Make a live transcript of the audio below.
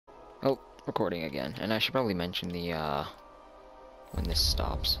recording again, and I should probably mention the when this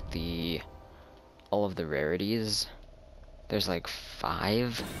stops, all of the rarities. There's like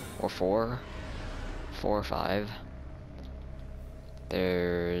 5 or 4 or 5.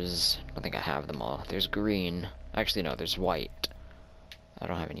 There's, I don't think I have them all. There's green. Actually, no, there's white. I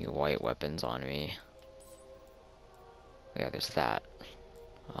don't have any white weapons on me. Yeah, there's that.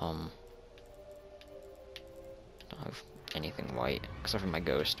 I don't have anything white except for my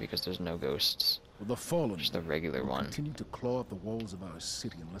ghost, because there's no ghosts. The fallen Just the regular one. continue to claw at the walls of our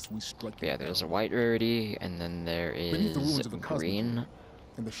city unless we strike. But yeah, there's a white rarity, and then there is green,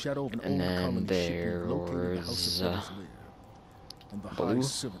 in the shadow of an and old then colony ship located the House there's of Devil's Lair, and the high blue,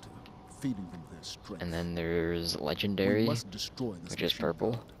 servitor feeding them their strength. and then there's We legendary, must destroy this which is machine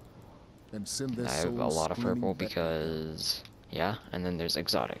purple. god, and send their I have a souls lot of screaming purple back to because, yeah, and then there's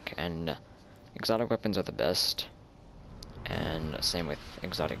exotic, and exotic weapons are the best, and same with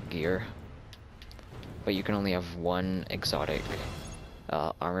exotic gear. But you can only have one exotic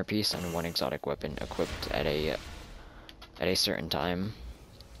armor piece and one exotic weapon equipped at a certain time.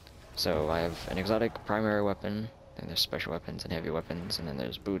 So I have an exotic primary weapon, then there's special weapons and heavy weapons, and then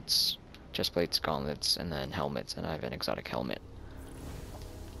there's boots, chest plates, gauntlets, and then helmets, and I have an exotic helmet.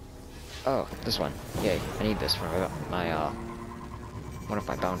 Oh, this one. Yay, I need this for my one of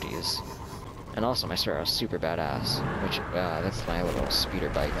my bounties. And also my Sparrow's super badass, which, that's my little speeder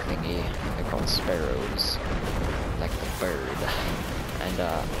bike thingy. They're called Sparrows, like the bird. And,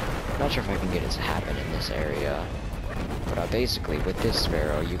 I'm not sure if I can get it to happen in this area, but, basically, with this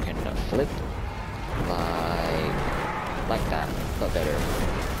Sparrow, you can flip like that, but better.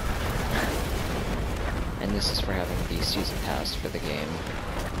 And this is for having the season pass for the game.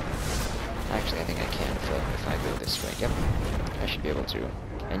 Actually, I think I can flip if I go this way. Yep, I should be able to.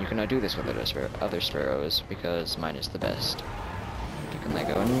 And you cannot do this with other sparrows, because mine is the best. You can like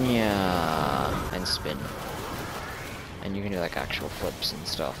go, nya, and spin. And you can do like actual flips and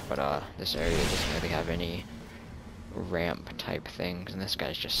stuff, but this area doesn't really have any ramp type things, and this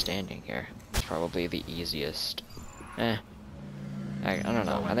guy's just standing here. It's probably the easiest. I don't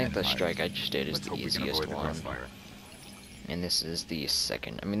know, I think the strike I just did is the easiest one. And this is the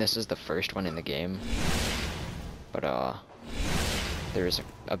second, I mean this is the first one in the game, but there's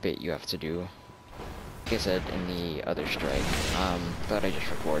a bit you have to do. Like I said in the other strike, thought I'd just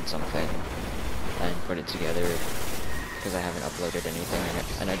record something and put it together, because I haven't uploaded anything,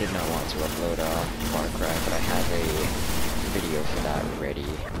 and I did not want to upload Far Cry, but I have a video for that ready.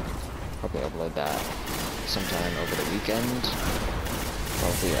 Probably upload that sometime over the weekend,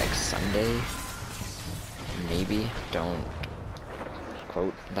 probably like Sunday, maybe. Don't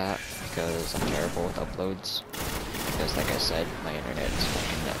quote that, because I'm terrible with uploads. Because, like I said, my internet is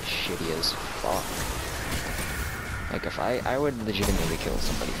fucking shitty as fuck. Like, if I would legitimately kill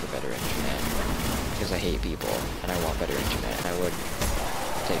somebody for better internet, because I hate people, and I want better internet, and I would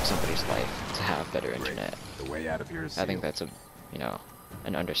take somebody's life to have better internet. The way out of here is I think that's you know,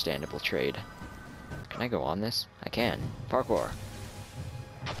 an understandable trade. Can I go on this? I can. Parkour.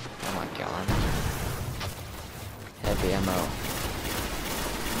 Oh my god. Heavy ammo.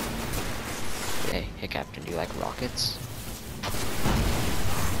 Hey Captain, do you like rockets? I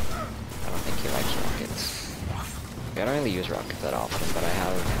don't think he likes rockets. I don't really use rockets that often, but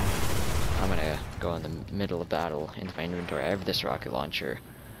I'm gonna go in the middle of battle into my inventory. I have this rocket launcher,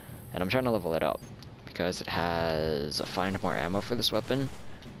 and I'm trying to level it up, because it has find more ammo for this weapon,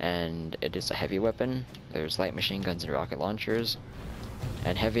 and it is a heavy weapon. There's light machine guns and rocket launchers,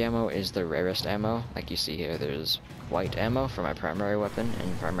 and heavy ammo is the rarest ammo. Like you see here, there's white ammo for my primary weapon,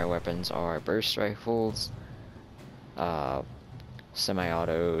 and primary weapons are burst rifles,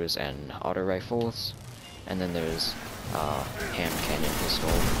 semi-autos, and auto rifles. And then there's hand cannon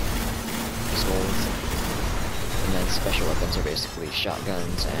pistols. And then special weapons are basically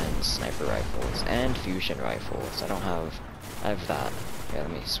shotguns and sniper rifles and fusion rifles. I have that. Yeah,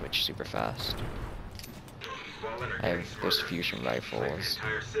 let me switch super fast. There's fusion rifles,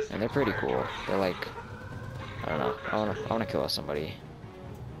 and they're pretty cool. They're like, I don't know, I wanna kill somebody.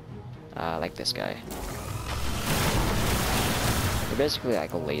 Like this guy. They're basically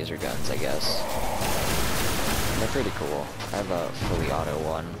like laser guns, I guess. And they're pretty cool. I have a fully auto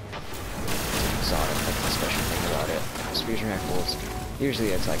one. Exotic, that's the special thing about it. These fusion rifles, usually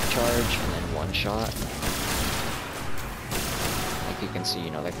it's like charge and then one shot. Like you can see,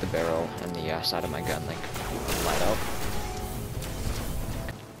 you know, like the barrel and the side of my gun like light up.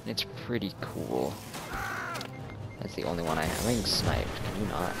 It's pretty cool. That's the only one I have. I'm getting sniped. Can you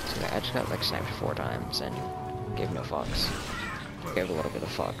not? So I just got like sniped 4 times and gave no fucks. Gave a little bit of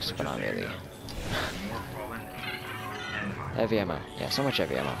fucks, but not really. Heavy ammo. Yeah, so much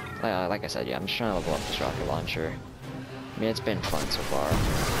heavy ammo. Like I said, yeah, I'm just trying to level up this rocket launcher. I mean, it's been fun so far. I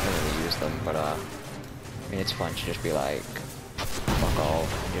haven't really used them, but, I mean, it's fun to just be like, fuck all,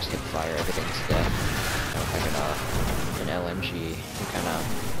 and just hit fire everything to death. You know, like an LMG, you kinda,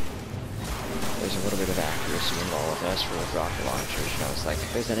 there's a little bit of accuracy involved as for rocket launchers, you know, it's like,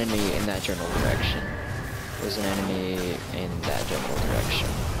 there's an enemy in that general direction. There's an enemy in that general direction.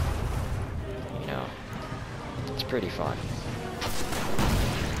 You know, it's pretty fun.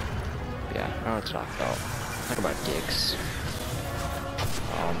 But yeah, I don't know what to talk about. Talk about dicks.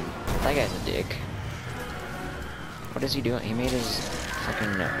 That guy's a dick. What is he doing? He made his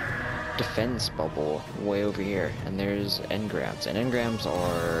fucking defense bubble way over here, and there's engrams. And engrams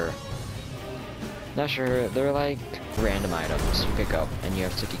are, not sure, they're like random items you pick up, and you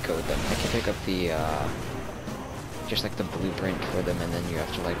have to decode them. Like you pick up the, just like the blueprint for them, and then you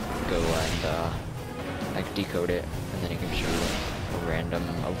have to like go and, like decode it, and then it gives you a random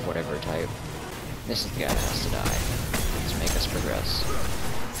of whatever type. This is the guy that has to die to make us progress.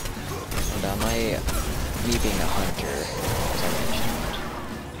 And me being a hunter,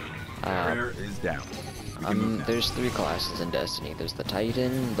 as I mentioned, is down. there's 3 classes in Destiny. There's the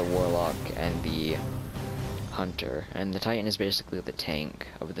Titan, the Warlock, and the Hunter. And the Titan is basically the tank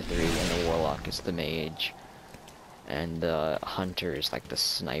of the 3, and the Warlock is the mage. And the Hunter is like the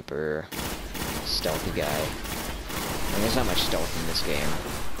sniper, stealthy guy. I mean, there's not much stealth in this game.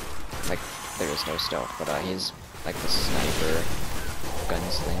 Like, there is no stealth, but he's like the sniper,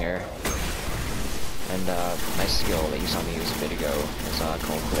 gunslinger. And my skill that you saw me use a bit ago is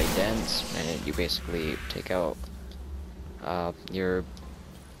called Blade Dance, and you basically take out your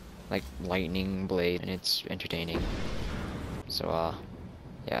like lightning blade, and it's entertaining. So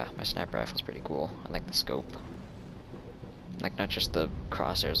yeah, my sniper rifle's pretty cool. I like the scope. Like, not just the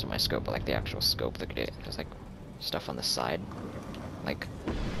crosshairs of my scope, but like the actual scope. Look at it. There's like stuff on the side. Like,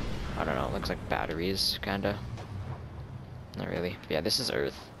 I don't know, it looks like batteries, kinda. Not really. But yeah, this is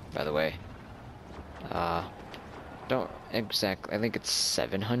Earth, by the way. Don't exactly, I think it's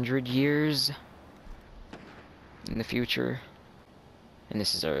 700 years in the future. And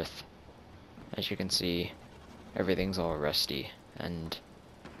this is Earth. As you can see, everything's all rusty and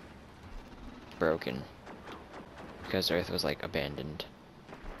broken. Because Earth was like abandoned.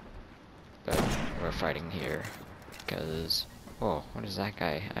 But we're fighting here because, whoa, what is that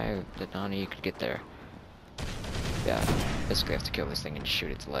guy? I did not know you could get there. Yeah, basically have to kill this thing and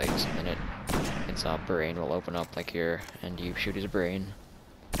shoot its legs, and then its brain will open up like here, and you shoot his brain.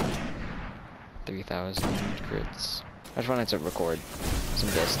 3,000 crits. I just wanted to record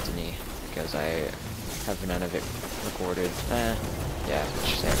some Destiny because I have none of it recorded. Yeah, let's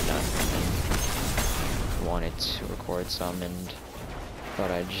just say I have none. Wanted to record some, and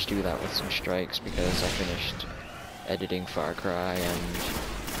thought I'd just do that with some strikes because I finished editing Far Cry and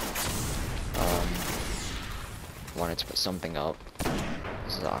wanted to put something up.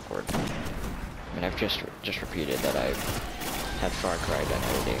 This is awkward. I mean, I've just repeated that I had Far Cry done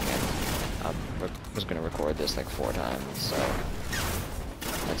editing, and I was gonna record this like 4 times, so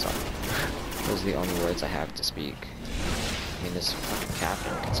that's all. Those are the only words I have to speak. I mean, this fucking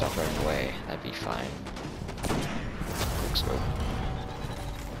captain can stop running away. That'd be fine. Quick scope.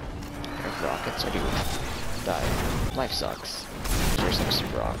 I have rockets. I do die. Life sucks. It's just like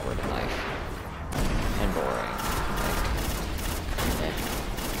super awkward in life. And boring. Like,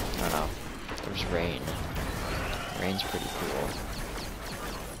 I don't know. There's rain. Rain's pretty cool.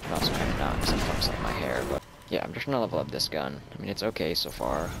 And also kind of not, because it fucks up my hair, but yeah, I'm just gonna level up this gun. I mean, it's okay so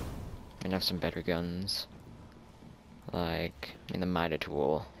far. I mean, I have some better guns. Like, I mean, the Mida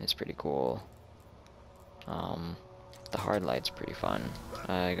tool is pretty cool. The hard light's pretty fun.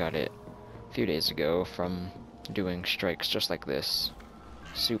 I got it a few days ago from doing strikes just like this.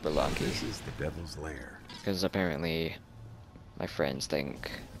 Super lucky. This is the Devil's Lair. Because apparently my friends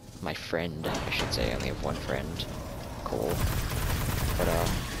think, my friend, I should say, I only have one friend, Cole. But,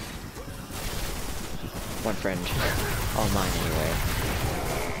 one friend, online anyway.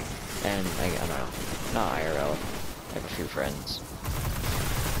 And, I don't know, not IRL, I have a few friends.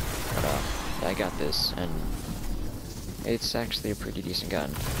 But, I got this, and it's actually a pretty decent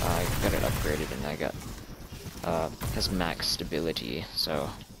gun. I got it upgraded, and I got, has max stability, so,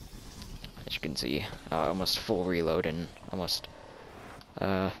 as you can see, almost full reload and almost,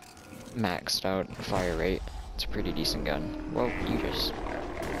 maxed out fire rate. It's a pretty decent gun. Well, you just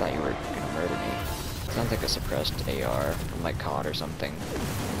thought you were gonna murder me. Sounds like a suppressed AR from like COD or something.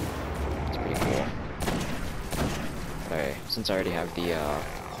 It's pretty cool. Okay, since I already have the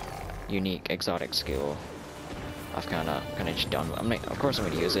unique exotic skill, I've kinda just done with it. Of course I'm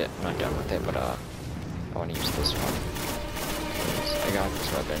gonna use it. I'm not done with it, but I wanna use this one. I got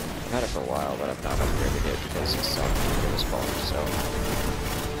this weapon. I've had it for a while, but I've not upgraded it because it sucked when it was bulk, so...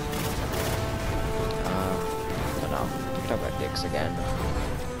 I don't know. We can talk about dicks again.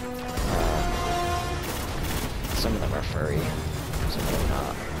 Some of them are furry, some of them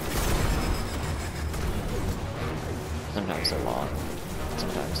not. Sometimes they're long,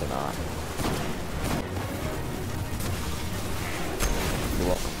 sometimes they're not. You're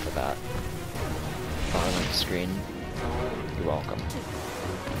welcome for that. Bottom of the screen, you're welcome.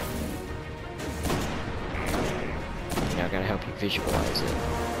 Now I gotta help you visualize it.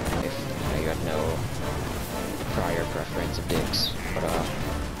 If you had no prior preference of dicks, but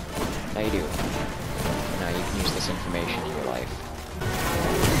now you do. Now you can use this information in your life.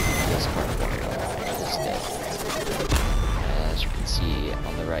 This part of it is dead. As you can see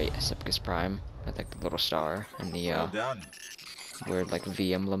on the right, Sepicus Prime, with like the little star and the weird like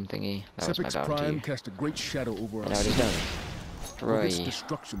V emblem thingy. That was my Sepic's bounty. Prime cast a great shadow over And us. now it is done. With its Hooray.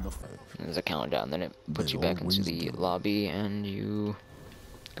 destruction, There's a countdown, then it puts you They back into always the do. lobby and you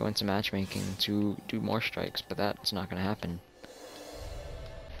go into matchmaking to do more strikes, but that's not gonna happen.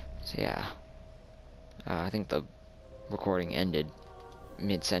 So yeah. I think the recording ended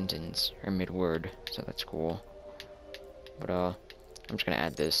mid-sentence, or mid-word, so that's cool. But I'm just gonna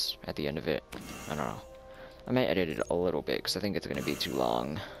add this at the end of it. I don't know. I might edit it a little bit, because I think it's gonna be too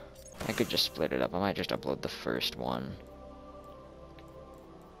long. I could just split it up. I might just upload the first one.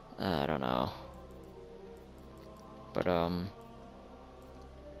 I don't know. But, I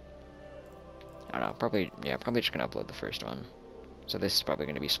don't know, probably just gonna upload the first one. So this is probably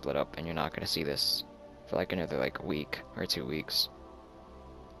gonna be split up, and you're not gonna see this for like another like a week or 2 weeks.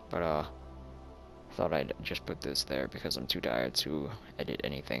 But, I thought I'd just put this there because I'm too tired to edit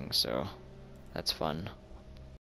anything, so that's fun.